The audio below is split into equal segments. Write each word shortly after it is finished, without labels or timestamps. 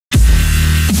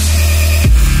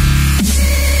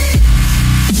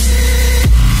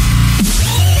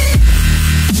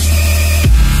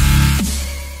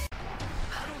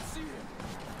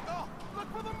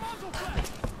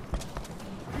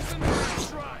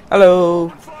Hello.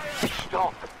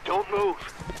 Stop. Don't move.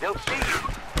 They'll see you.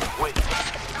 Wait.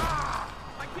 I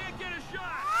can't get a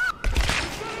shot.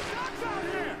 There's shots out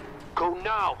here. Go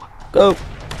now. Go.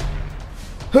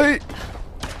 Hey.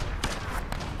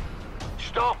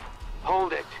 Stop.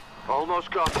 Hold it.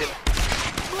 Almost got him.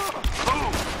 Move.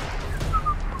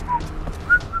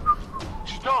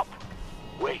 Stop.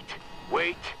 Wait.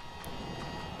 Wait.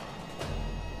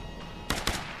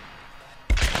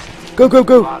 Go, go,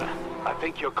 go. Lara, I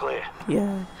think you're clear.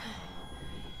 Yeah.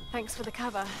 Thanks for the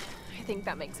cover. I think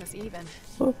that makes us even.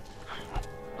 Oh.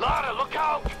 Lara, look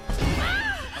out!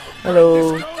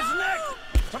 Hello. Goes Nick.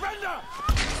 Surrender.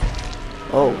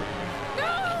 Oh.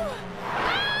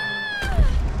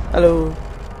 Hello.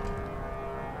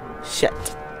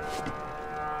 Shit.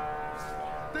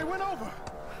 They went over.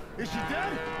 Is she dead? I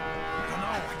don't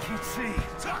know. I can't see.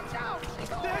 Watch out.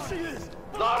 There she is.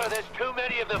 Lara, there's too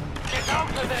many of them. Get out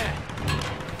of there!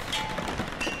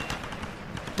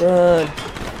 Run.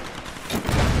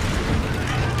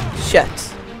 Shit.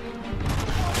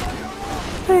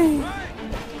 Hey.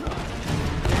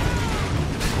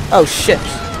 Oh shit.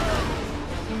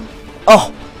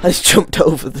 Oh, I just jumped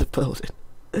over the building.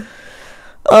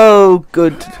 Oh,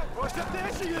 good.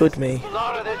 Good me.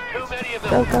 Lara, there's too many of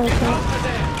them. Go, go, Get go. out of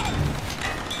there!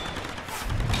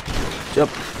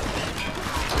 Jump.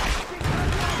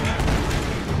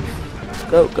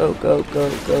 Go, go, go, go,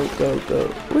 go, go, go.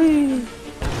 Whee!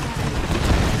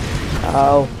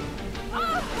 Ow.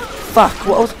 Fuck,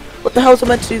 what the hell was I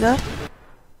meant to do there?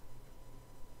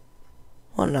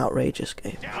 What an outrageous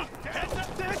game. There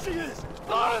she is.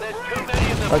 Lara, there's too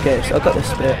many of them. Okay, so I got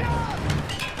this bit.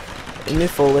 You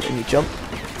move forward and you jump.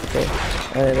 Okay.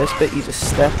 And then this bit you just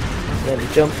step, and then you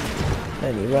jump,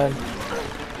 and you run,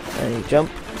 and you jump.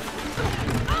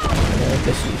 And then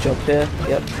this you jump here.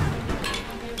 Yep.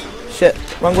 Shit,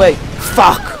 wrong way.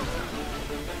 Fuck!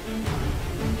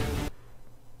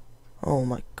 Oh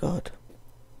my god.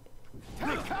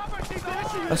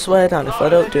 I swear down, if I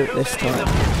don't do it this time.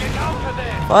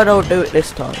 If I don't do it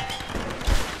this time.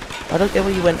 I don't get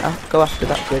where you went go after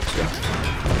that bridge though.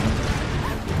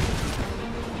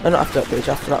 No, not after that bridge,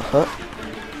 after that hut.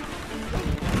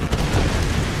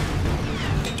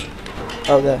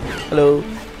 Oh there. Hello.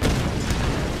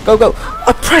 Go, go!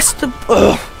 I pressed the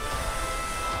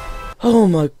Oh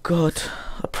my god.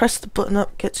 I pressed the button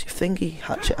up, gets your thingy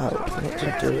hatchet out, and it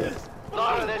didn't do it.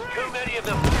 Lara, there's too many of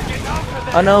them. Get out of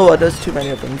there! I know there's too many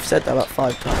of them, you've said that about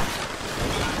 5 times.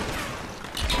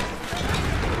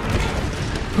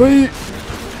 Whee!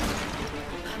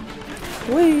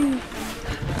 Whee!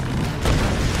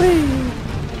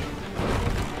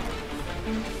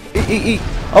 Whee!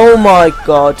 Oh my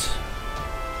god.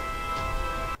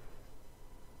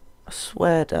 I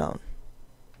swear down.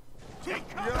 Lara,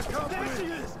 there's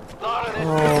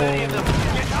too many of them.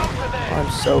 Get out of there!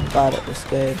 I'm so bad at this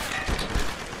game.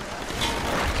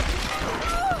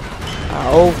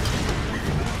 Ow.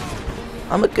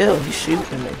 I'm a girl, he's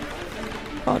shooting me.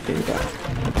 Can't do that.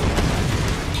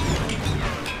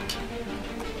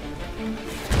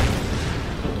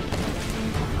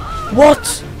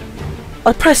 What?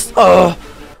 I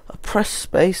pressed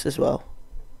space as well.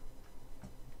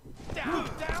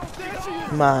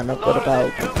 Man, I've got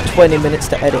about 20 minutes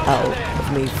to edit out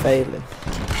of me failing.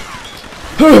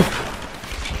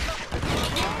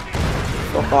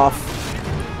 Fuck off.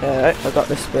 Alright, I got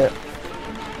this bit.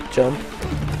 Jump.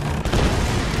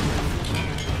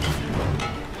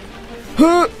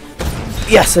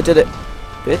 Yes, I did it.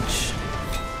 Bitch.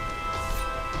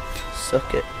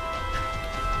 Suck it.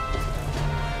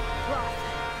 Right.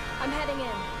 I'm heading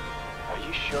in. Are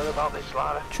you sure about this,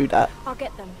 Lara? True that. I'll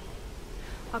get them.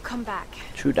 I'll come back.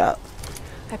 True that.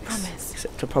 I promise.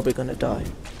 Except I'm probably gonna die.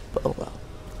 But oh well.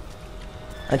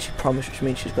 And she promised, which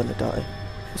means she's gonna die.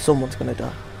 Someone's gonna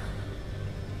die.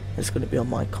 It's gonna be on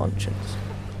my conscience.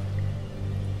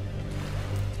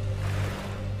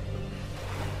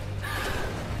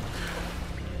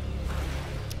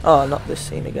 Oh, not this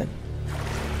scene again.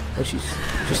 Where she's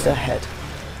just her head.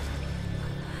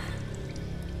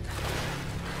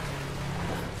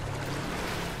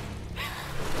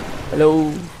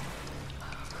 Hello.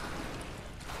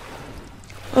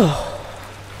 Oh.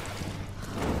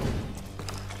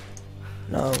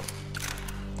 No.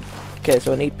 Okay,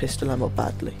 so I need pistol ammo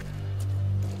badly.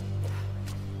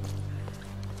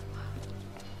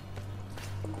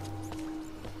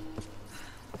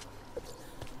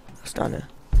 What's down here?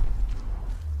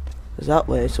 Is that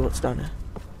way, so what's down here?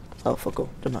 Oh, fuck all,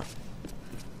 don't matter.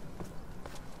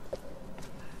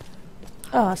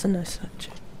 Oh, that's a nice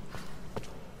statue.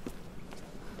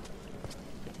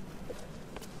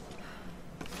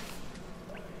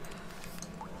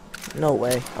 No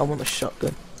way. I want a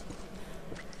shotgun.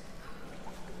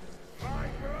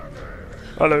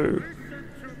 Hello.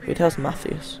 It has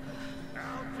Matthias.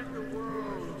 Out in the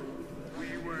world,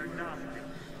 we were nothing.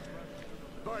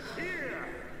 But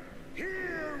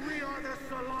here we are the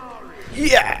Solari,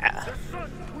 Yeah. the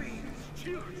Sun Queen's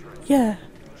children. Yeah.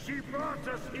 She brought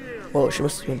us here. Well, she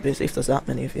must have been busy if there's that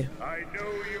many of you. I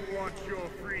know you want your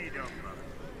freedom.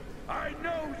 I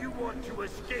know you want to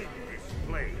escape this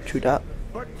place. True that.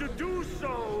 But to do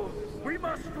so, we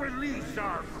must release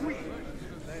our queen.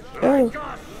 Oh. Like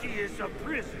us, she is a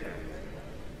prisoner.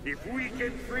 If we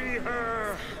can free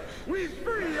her, we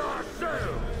free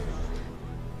ourselves.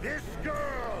 This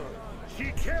girl,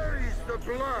 she carries the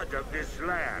blood of this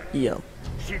land. Yeah.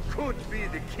 She could be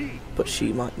the key. But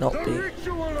she might not The be.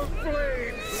 ritual of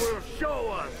flames will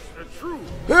show us the truth.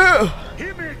 Oh.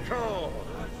 Himiko,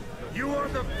 you are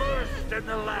the first and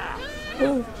the last.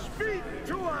 Speak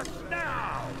to us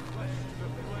now.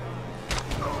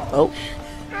 Oh.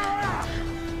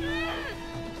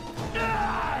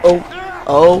 Oh.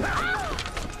 Oh.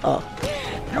 Oh.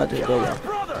 I didn't go well.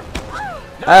 Brother,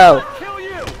 Ow. kill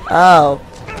you. Ow.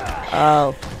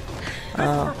 Ow.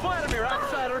 Ow. Vladimir,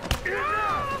 outsider.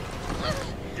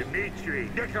 Dmitri,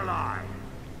 Nikolai,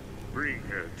 bring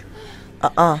her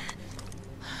to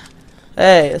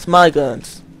Hey, it's my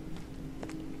guns.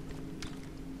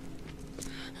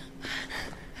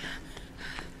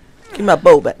 Give my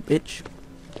bow back, bitch.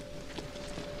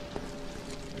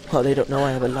 Oh, they don't know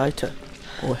I have a lighter.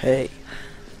 Oh, hey.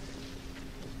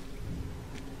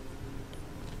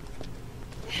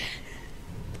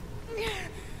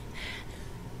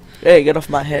 Hey, get off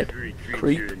my head, Every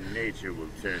creep. creature in nature will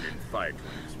turn and fight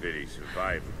when its very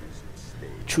survival is at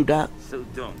stake. True that. So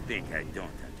don't think I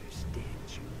don't understand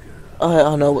you,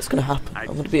 girl. I know what's gonna happen. I'm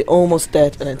gonna be almost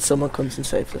dead, and then someone comes and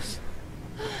saves us.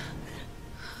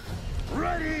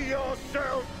 Ready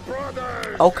yourself,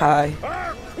 brothers! Okay.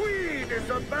 Our queen is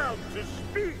about to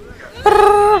speak!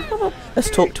 Let's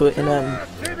talk to it in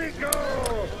Himiko!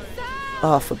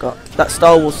 oh, I forgot. That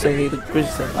Star Wars thingy, the bridge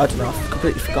thing. I don't know. I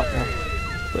completely forgot now.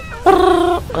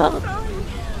 But,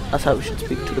 that's how we should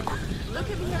speak to the queen. Look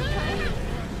at me, okay?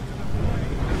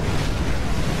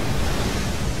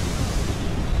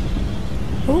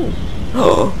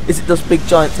 Oh, is it those big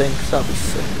giant things? That'd be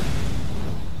sick.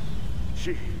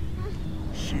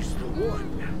 She's the one.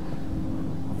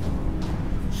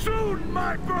 Soon,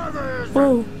 my brothers,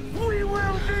 Whoa. we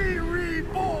will be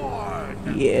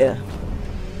reborn! Yeah.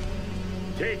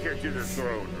 Take her to the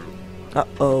throne room.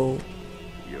 Uh-oh.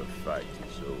 Your fight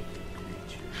is over,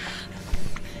 creature.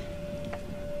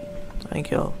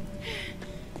 Thank you.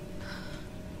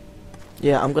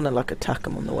 Yeah, I'm gonna like attack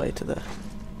him on the way to there.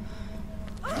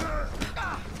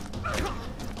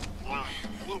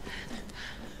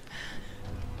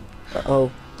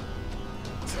 Uh-oh.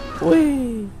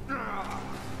 Whee!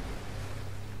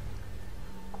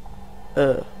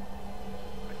 I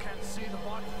can't see the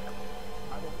body.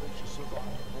 I don't think she survived.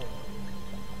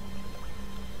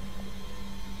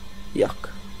 Yuck.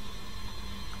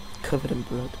 Covered in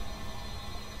blood.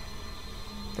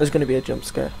 There's gonna be a jump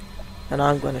scare. And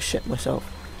I'm gonna shit myself.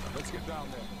 Let's get down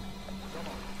there.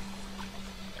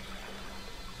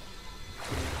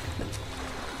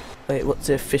 Wait, what's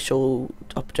the official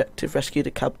objective? Rescue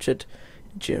the captured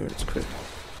endurance crew.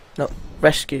 No,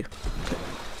 rescue. Okay.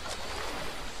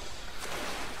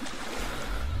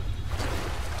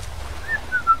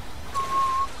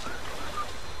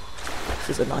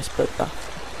 This is a nice bird bath.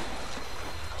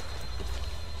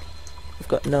 We've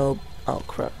got no... oh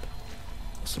crap.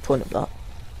 What's the point of that?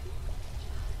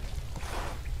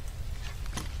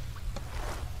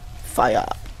 Fire!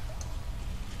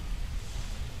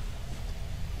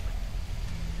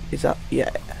 Is that...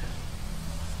 yeah.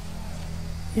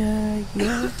 Yeah.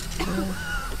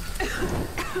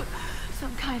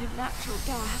 Some kind of natural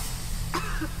gas.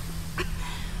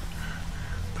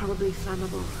 Probably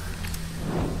flammable.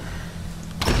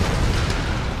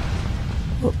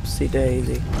 Whoopsie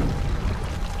daisy.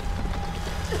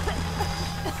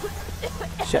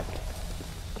 Shit.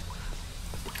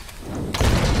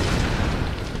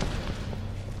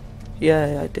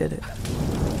 Yeah, I did it.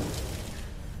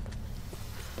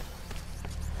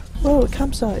 Whoa, a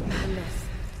campsite. And this.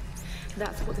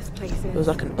 That's what this place is. It was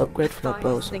like an upgrade from a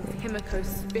bow or Thias thinks something. Himiko's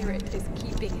spirit is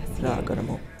keeping us No, I here. got them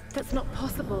all. That's not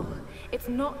possible. It's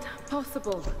not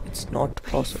possible. It's not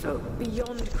He's possible. so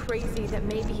beyond crazy that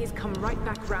maybe he's come right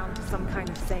back round to some kind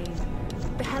of sane.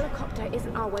 The helicopter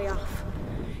isn't our way off.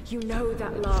 You know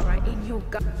that, Lara, in your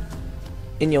gut.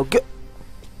 In your gut.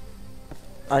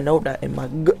 I know that in my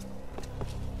gut.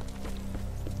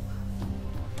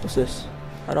 What's this?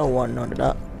 I don't want none of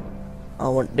that. I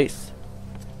want this.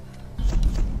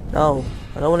 No,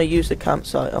 I don't want to use the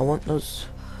campsite. I want those.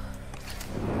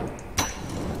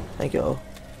 Thank you.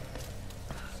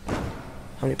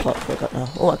 How many parts have I got now?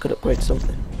 Oh, I could upgrade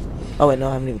something. Oh wait, no,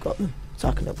 I haven't even got them, so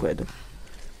I can upgrade them.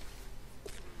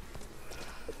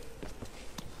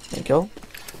 Thank you.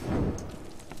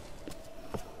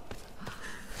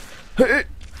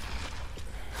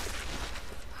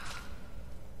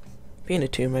 Being a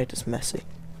Tomb Raider is messy.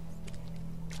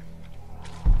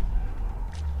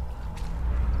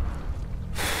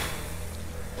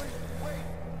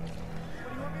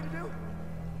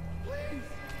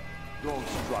 Don't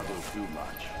struggle too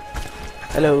much.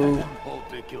 Hello. Hope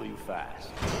they kill you fast.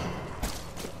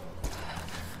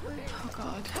 Oh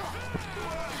God.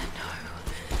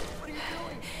 No.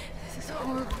 This is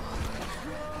horrible.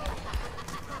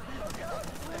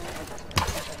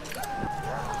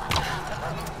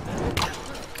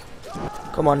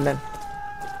 Come on then.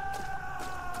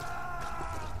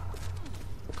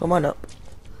 Come on up.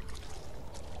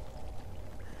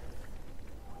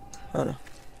 Oh no.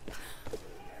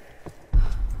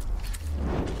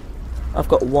 I've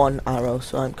got one arrow,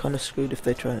 so I'm kind of screwed if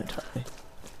they try and attack me.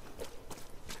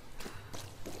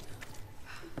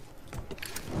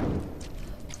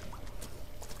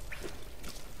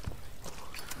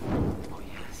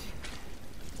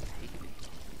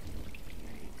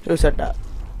 Who said that?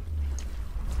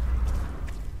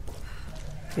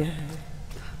 Yeah.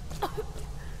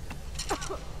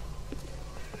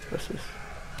 What's this?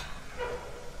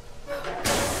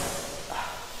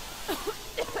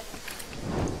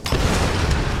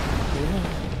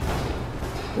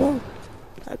 Whoa,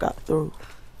 I got through.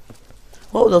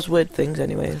 What were those weird things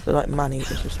anyway? They're like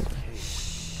man-eaters or something.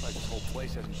 Like this whole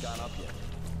place hasn't gone up yet.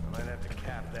 I might have to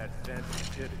cap that fence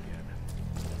and pit again.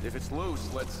 If it's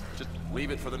loose, let's just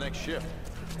leave it for the next shift.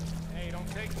 Hey, don't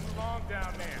take too long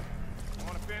down there. I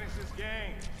want to finish this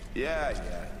game. Yeah.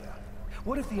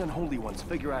 What if the Unholy Ones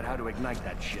figure out how to ignite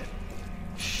that shit?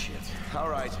 Shit. All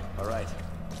right. I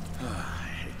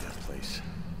hate that place.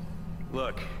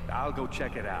 Look, I'll go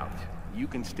check it out. You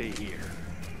can stay here.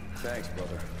 Thanks,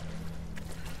 brother.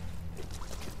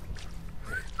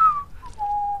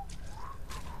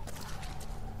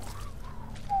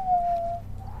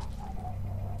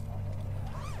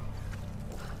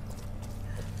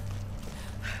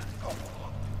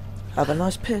 Have a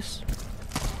nice piss.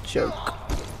 Joke.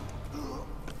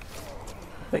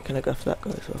 Wait, can I go for that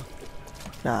guy as well?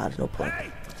 Nah, there's no point.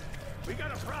 Hey! We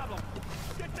got a problem!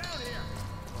 Get down here!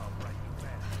 All right, you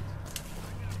bastards.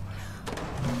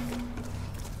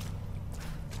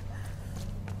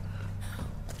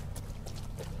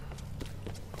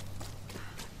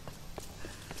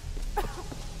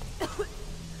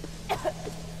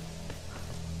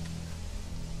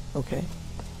 Okay.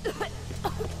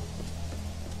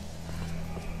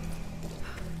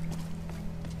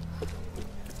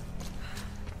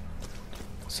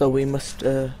 So we must,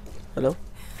 hello?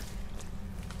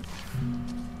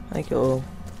 Thank you all.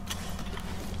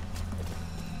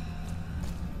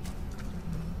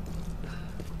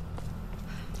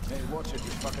 Hey, watch it.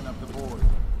 You're fucking up the board.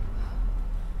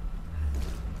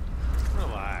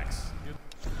 Relax. You're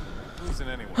losing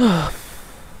anyway. God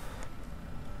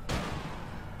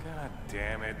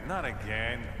damn it, not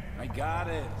again. I got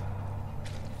it.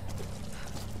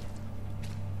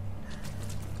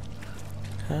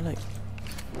 Kinda like...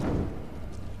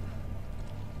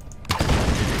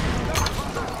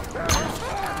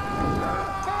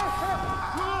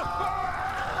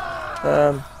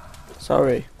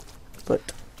 sorry, but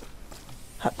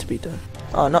had to be done.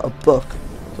 Oh, not a book.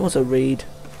 It was a read,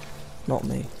 not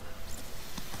me.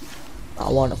 I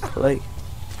want to play.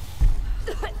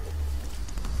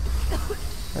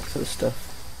 That sort of stuff.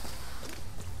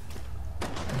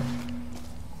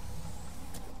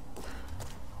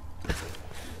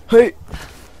 Hey!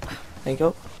 There you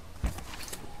go.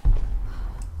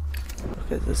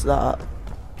 Okay, there's that.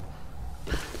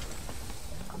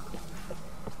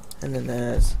 And then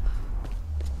there's...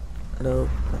 Hello?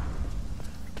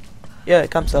 Yeah,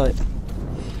 campsite.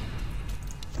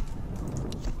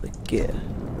 The gear.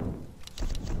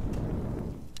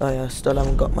 Oh yeah, still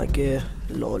haven't got my gear.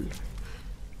 Lol.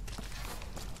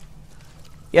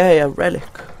 Yeah,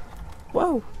 relic.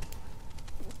 Wow.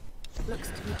 Looks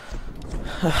to be...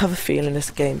 I have a feeling this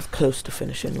game's close to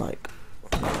finishing, like,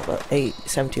 about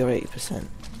 70 or 80%.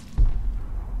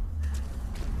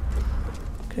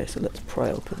 Okay, so let's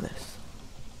pry open this.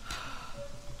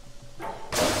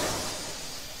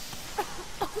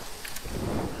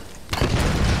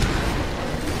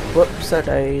 Whoops, I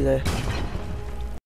died there.